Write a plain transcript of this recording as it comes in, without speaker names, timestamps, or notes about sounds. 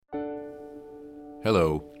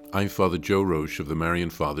Hello, I'm Father Joe Roche of the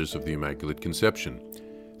Marian Fathers of the Immaculate Conception.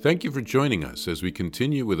 Thank you for joining us as we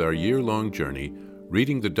continue with our year-long journey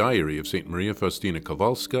reading the diary of St. Maria Faustina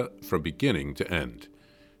Kowalska from beginning to end.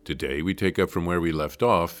 Today we take up from where we left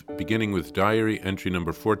off, beginning with diary entry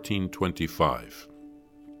number 1425.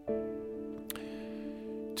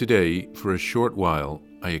 Today, for a short while,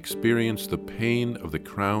 I experienced the pain of the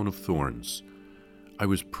crown of thorns. I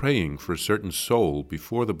was praying for a certain soul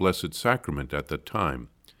before the Blessed Sacrament at that time.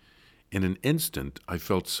 In an instant, I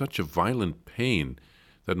felt such a violent pain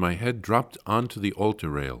that my head dropped onto the altar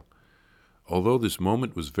rail. Although this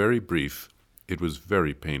moment was very brief, it was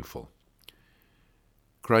very painful.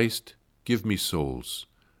 Christ, give me souls.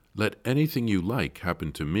 Let anything you like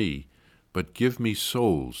happen to me, but give me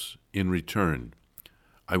souls in return.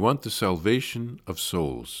 I want the salvation of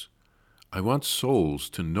souls. I want souls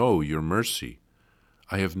to know your mercy.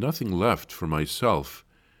 I have nothing left for myself,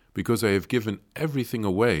 because I have given everything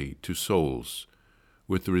away to souls,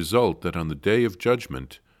 with the result that on the day of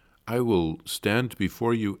judgment I will stand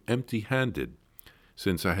before you empty-handed,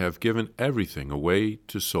 since I have given everything away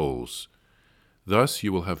to souls. Thus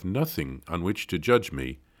you will have nothing on which to judge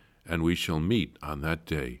me, and we shall meet on that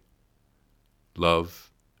day.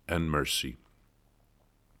 Love and mercy.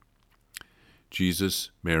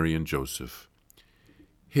 Jesus, Mary, and Joseph.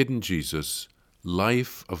 Hidden Jesus,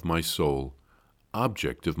 life of my soul,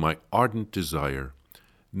 object of my ardent desire,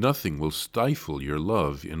 nothing will stifle your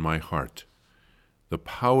love in my heart. The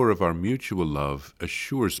power of our mutual love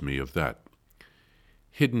assures me of that.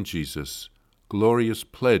 Hidden Jesus, glorious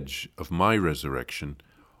pledge of my resurrection,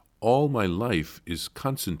 all my life is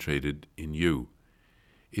concentrated in you.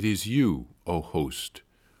 It is you, O host,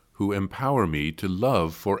 who empower me to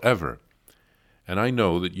love forever, and I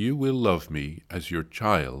know that you will love me as your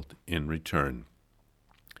child in return.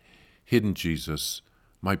 Hidden Jesus,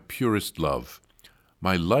 my purest love,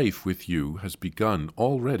 my life with you has begun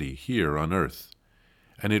already here on earth,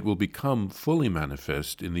 and it will become fully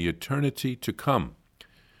manifest in the eternity to come,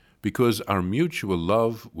 because our mutual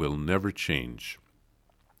love will never change.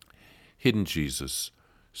 Hidden Jesus,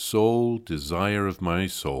 sole desire of my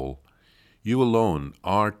soul, you alone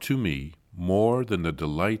are to me more than the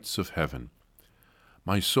delights of heaven.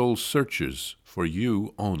 My soul searches for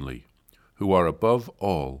you only, who are above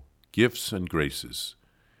all gifts and graces,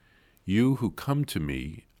 you who come to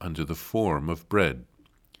me under the form of bread.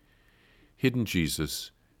 Hidden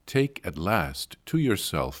Jesus, take at last to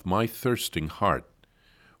yourself my thirsting heart,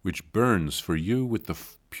 which burns for you with the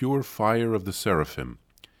pure fire of the seraphim.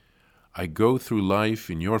 I go through life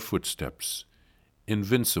in your footsteps,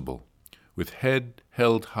 invincible, with head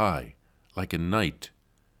held high, like a knight,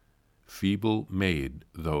 feeble maid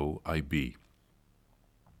though I be.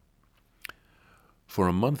 For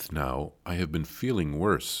a month now, I have been feeling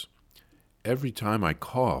worse. Every time I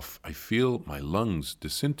cough, I feel my lungs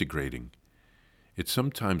disintegrating. It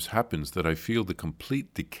sometimes happens that I feel the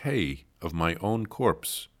complete decay of my own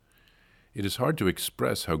corpse. It is hard to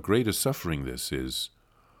express how great a suffering this is.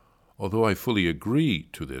 Although I fully agree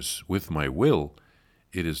to this with my will,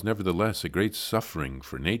 it is nevertheless a great suffering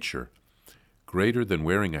for nature, greater than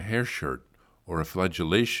wearing a hair shirt or a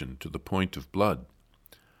flagellation to the point of blood.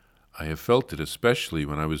 I have felt it especially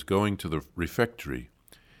when I was going to the refectory.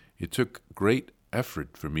 It took great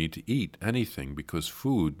effort for me to eat anything because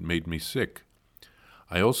food made me sick.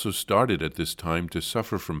 I also started at this time to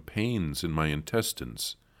suffer from pains in my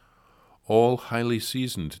intestines. All highly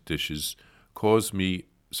seasoned dishes caused me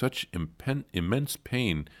such immense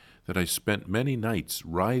pain that I spent many nights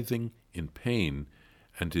writhing in pain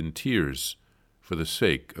and in tears for the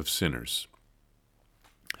sake of sinners.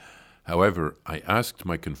 However, I asked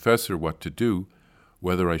my confessor what to do,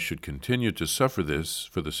 whether I should continue to suffer this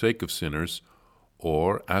for the sake of sinners,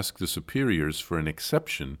 or ask the superiors for an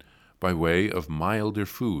exception by way of milder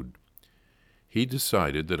food. He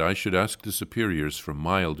decided that I should ask the superiors for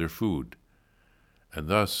milder food, and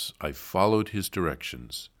thus I followed his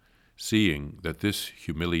directions, seeing that this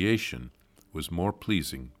humiliation was more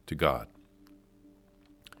pleasing to God.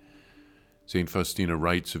 St. Faustina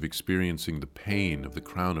writes of experiencing the pain of the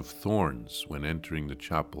crown of thorns when entering the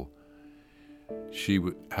chapel. She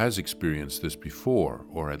has experienced this before,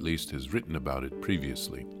 or at least has written about it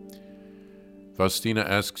previously. Faustina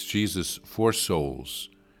asks Jesus for souls.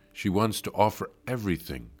 She wants to offer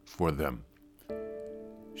everything for them.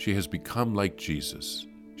 She has become like Jesus.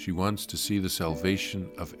 She wants to see the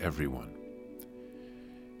salvation of everyone.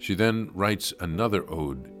 She then writes another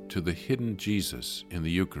ode to the hidden Jesus in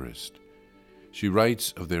the Eucharist. She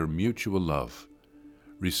writes of their mutual love.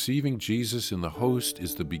 Receiving Jesus in the host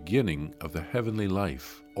is the beginning of the heavenly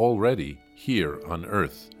life, already here on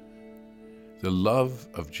earth. The love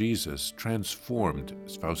of Jesus transformed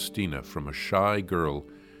Faustina from a shy girl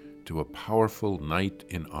to a powerful knight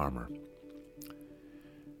in armor.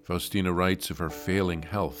 Faustina writes of her failing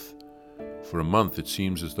health. For a month it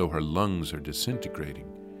seems as though her lungs are disintegrating.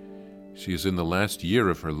 She is in the last year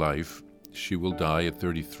of her life. She will die at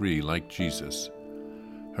 33 like Jesus.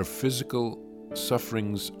 Her physical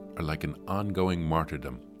sufferings are like an ongoing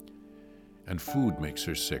martyrdom, and food makes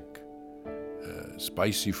her sick.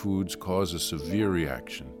 Spicy foods cause a severe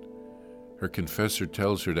reaction. Her confessor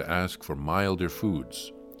tells her to ask for milder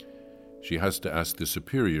foods. She has to ask the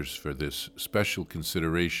superiors for this special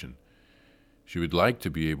consideration. She would like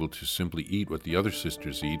to be able to simply eat what the other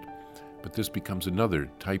sisters eat, but this becomes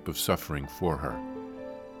another type of suffering for her.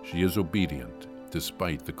 She is obedient,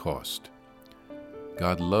 despite the cost.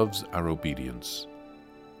 God loves our obedience.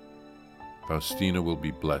 Faustina will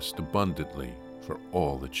be blessed abundantly for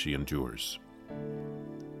all that she endures.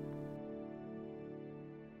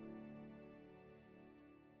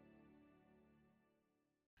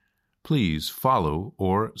 Please follow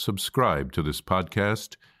or subscribe to this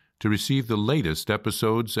podcast to receive the latest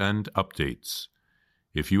episodes and updates.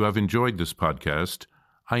 If you have enjoyed this podcast,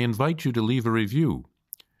 I invite you to leave a review.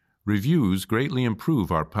 Reviews greatly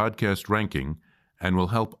improve our podcast ranking and will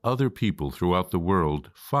help other people throughout the world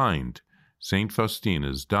find St.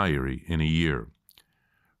 Faustina's Diary in a Year.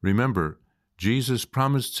 Remember, Jesus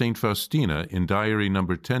promised St. Faustina in Diary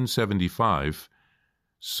number 1075,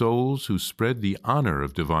 souls who spread the honor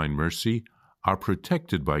of divine mercy are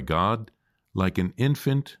protected by God like an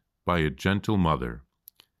infant by a gentle mother.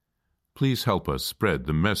 Please help us spread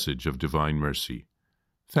the message of divine mercy.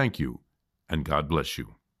 Thank you, and God bless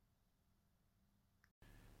you.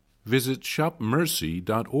 Visit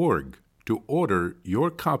shopmercy.org to order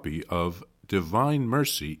your copy of Divine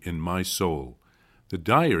Mercy in My Soul, the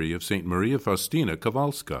Diary of St. Maria Faustina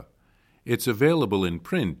Kowalska. It's available in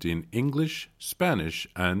print in English, Spanish,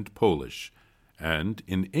 and Polish, and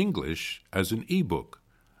in English as an e-book,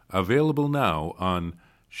 available now on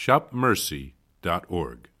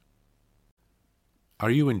shopmercy.org.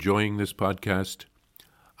 Are you enjoying this podcast?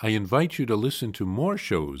 I invite you to listen to more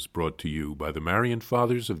shows brought to you by the Marian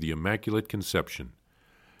Fathers of the Immaculate Conception.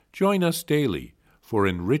 Join us daily for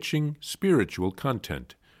enriching spiritual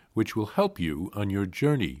content, which will help you on your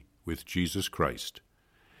journey with Jesus Christ.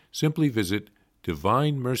 Simply visit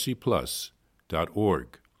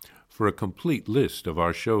DivineMercyPlus.org for a complete list of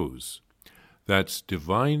our shows. That's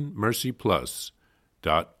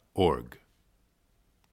DivineMercyPlus.org.